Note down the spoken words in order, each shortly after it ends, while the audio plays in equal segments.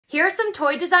Here are some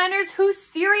toy designers who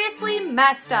seriously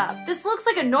messed up. This looks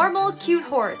like a normal, cute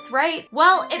horse, right?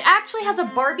 Well, it actually has a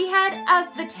Barbie head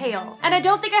as the tail. And I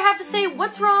don't think I have to say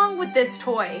what's wrong with this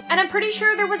toy. And I'm pretty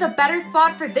sure there was a better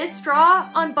spot for this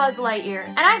straw on Buzz Lightyear.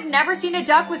 And I've never seen a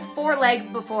duck with 4 legs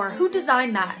before. Who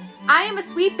designed that? I am a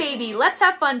sweet baby. Let's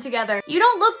have fun together. You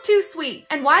don't look too sweet.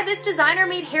 And why this designer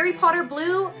made Harry Potter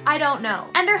blue, I don't know.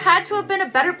 And there had to have been a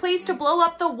better place to blow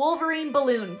up the Wolverine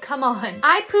balloon. Come on.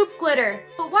 I poop glitter.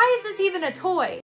 But why is this even a toy?